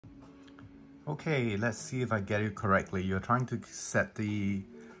Okay, let's see if I get it correctly. You're trying to set the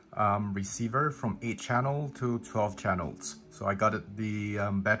receiver from 8 channel to 12 channels. So I got the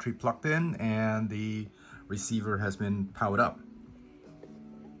battery plugged in and the receiver has been powered up.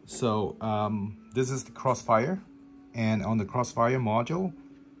 So this is the Crossfire, and on the Crossfire module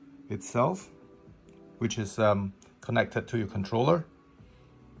itself, which is connected to your controller,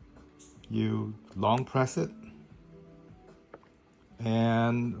 you long press it,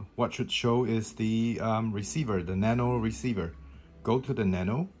 and what should show is the receiver, the Nano Receiver. Go to the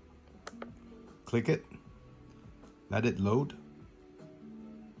Nano, click it, let it load,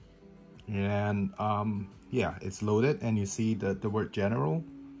 and yeah, it's loaded, and you see the word general.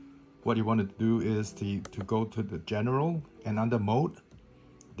 What you want to do is to go to the general, and under mode,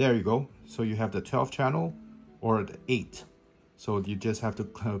 there you go. So you have the 12 channel or the 8. So you just have to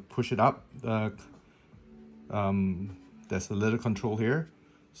push it up. There's a little control here.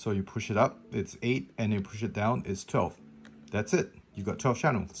 So you push it up, it's 8, and you push it down, it's 12. That's it. You got 12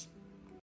 channels.